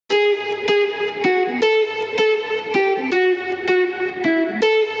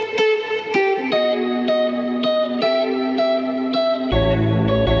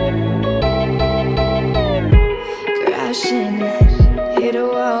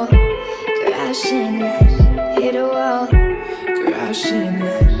Crashing, hit a wall. Crashing,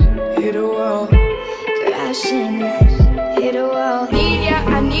 hit a wall. Crashing, hit a wall. Need ya,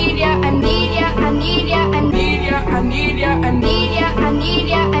 I need ya, I need ya, I need ya, I need ya, I need ya, I need ya, I need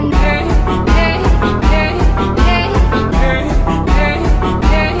ya, and hey, hey, hey, hey, hey, hey, hey,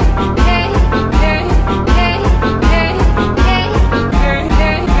 hey, hey, hey, hey, hey, hey,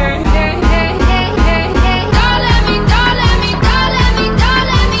 hey, hey, hey, hey, hey. Don't let me, don't let me, don't let me, don't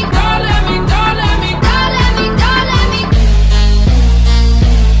let me, don't let me, don't let me, don't let me, don't let me.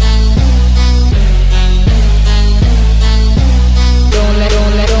 Don't let,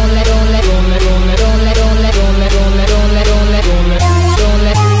 don't let, don't let, don't let, don't let, don't let, don't let, don't let, don't let, don't let, don't let, don't let, don't let, don't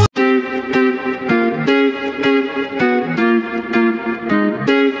let.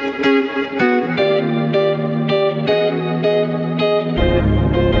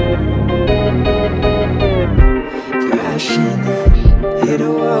 Crashing, hit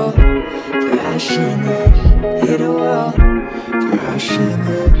a wall. Crashing, hit a wall. Crashing,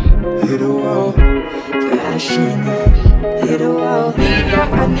 hit a wall. Crashing, hit a wall. Need ya,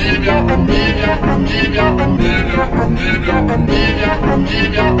 I need ya, I need ya, I need ya, I need ya, I need ya, I need ya, I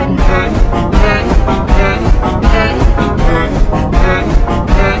need ya, and hey, hey, hey, hey, hey, hey, hey,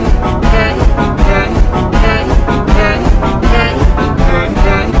 hey, hey, hey, hey, hey,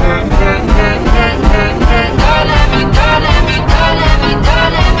 hey, hey, hey, hey, hey. Don't let me, don't let me, don't let me, don't let me, don't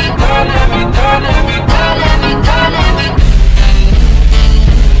let me, don't let me, don't let me, don't let me.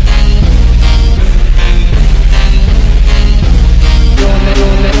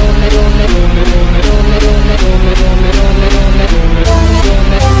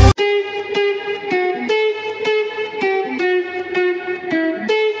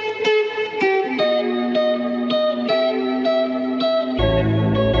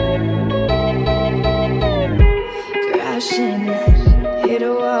 Crashing, hit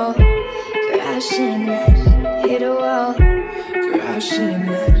a wall. Crashing, hit a wall. Crashing,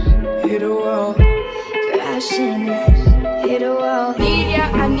 hit a wall. Crashing, hit a wall. Need ya,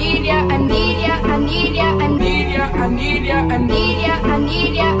 I need ya, I need ya, I need ya, I need ya, I need ya, I need ya, I need ya, I need